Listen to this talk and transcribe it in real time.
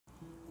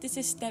This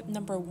is step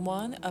number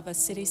 1 of a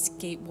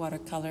cityscape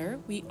watercolor.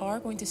 We are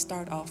going to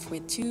start off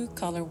with 2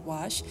 color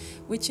wash,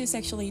 which is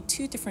actually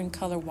 2 different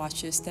color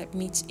washes that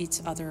meet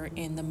each other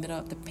in the middle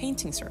of the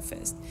painting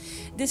surface.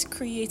 This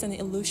creates an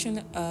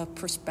illusion of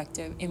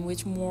perspective in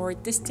which more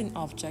distant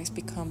objects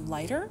become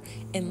lighter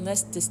and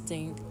less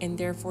distinct, and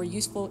therefore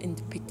useful in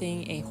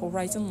depicting a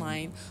horizon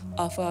line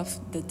off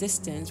of the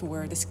distance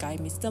where the sky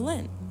meets the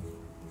land.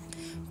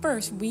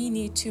 First, we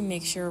need to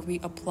make sure we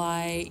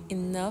apply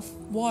enough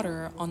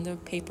water on the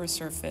paper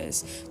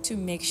surface to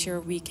make sure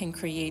we can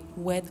create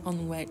wet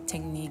on wet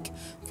technique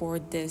for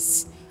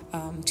this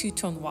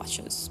two-tone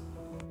washes.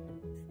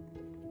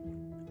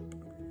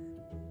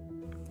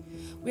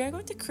 We are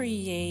going to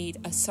create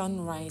a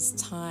sunrise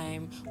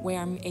time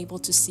where I'm able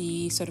to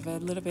see sort of a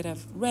little bit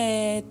of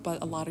red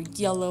but a lot of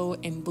yellow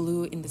and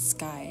blue in the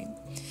sky.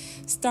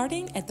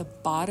 Starting at the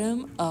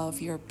bottom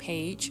of your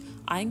page,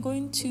 I'm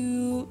going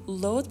to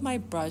load my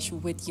brush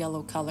with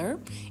yellow color,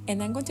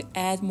 and I'm going to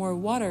add more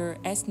water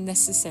as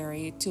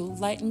necessary to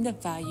lighten the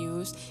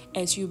values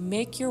as you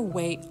make your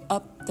way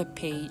up the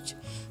page,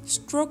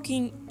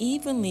 stroking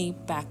evenly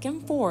back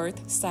and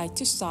forth, side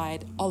to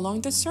side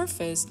along the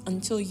surface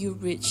until you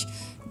reach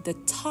the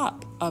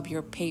top of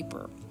your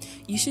paper.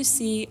 You should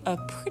see a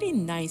pretty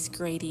nice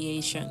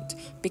gradation.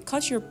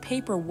 Because your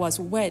paper was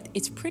wet,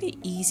 it's pretty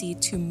easy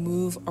to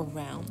move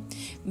around.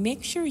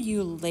 Make sure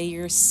you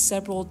layer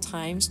several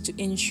times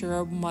to ensure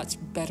a much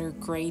better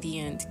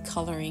gradient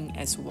coloring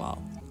as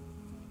well.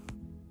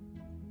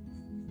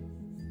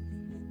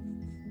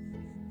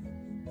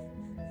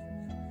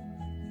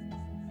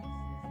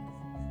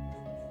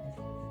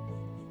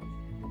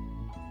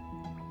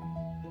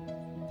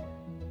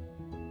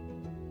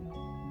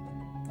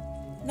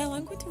 Now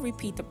I'm going to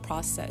repeat the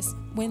process.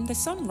 When the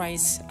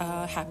sunrise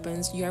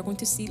happens, you are going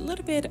to see a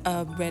little bit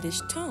of reddish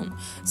tone.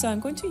 So I'm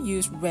going to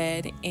use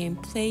red and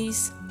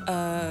place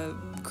a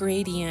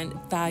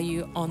gradient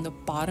value on the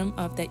bottom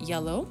of that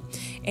yellow.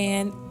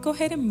 And go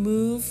ahead and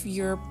move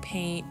your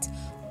paint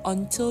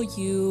until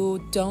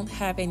you don't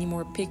have any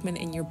more pigment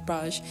in your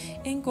brush,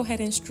 and go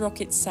ahead and stroke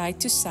it side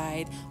to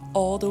side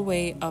all the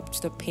way up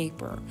to the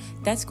paper.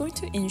 That's going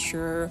to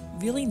ensure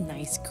really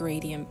nice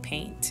gradient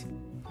paint.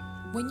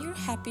 When you're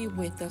happy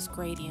with this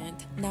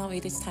gradient, now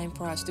it is time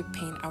for us to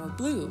paint our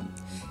blue.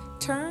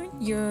 Turn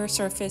your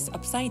surface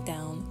upside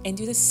down and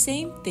do the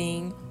same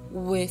thing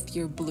with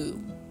your blue.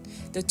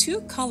 The two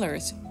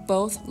colors,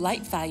 both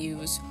light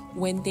values,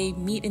 when they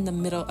meet in the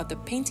middle of the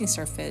painting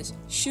surface,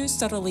 should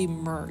subtly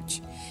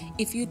merge.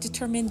 If you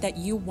determine that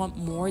you want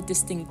more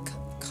distinct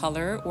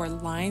color or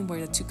line where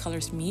the two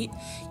colors meet,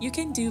 you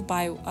can do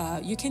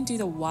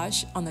the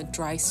wash on a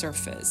dry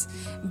surface,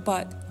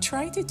 but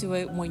try to do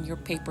it when your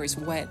paper is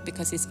wet,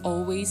 because it's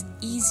always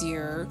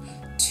easier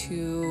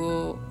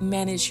to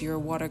manage your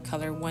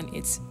watercolor when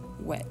it's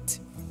wet.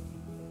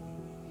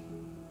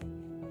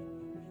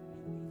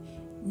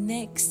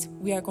 Next,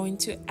 we are going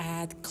to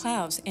add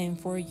clouds, and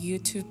for you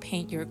to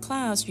paint your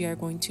clouds, you are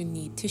going to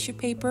need tissue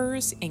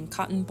papers and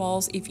cotton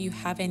balls if you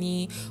have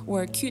any,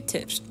 or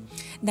Q-tips.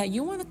 Now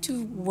you want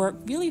to work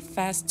really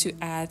fast to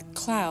add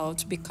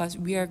clouds because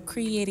we are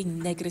creating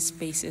negative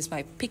spaces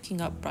by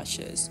picking up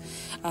brushes.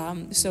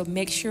 So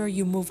make sure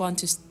you move on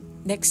to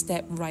next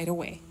step right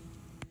away.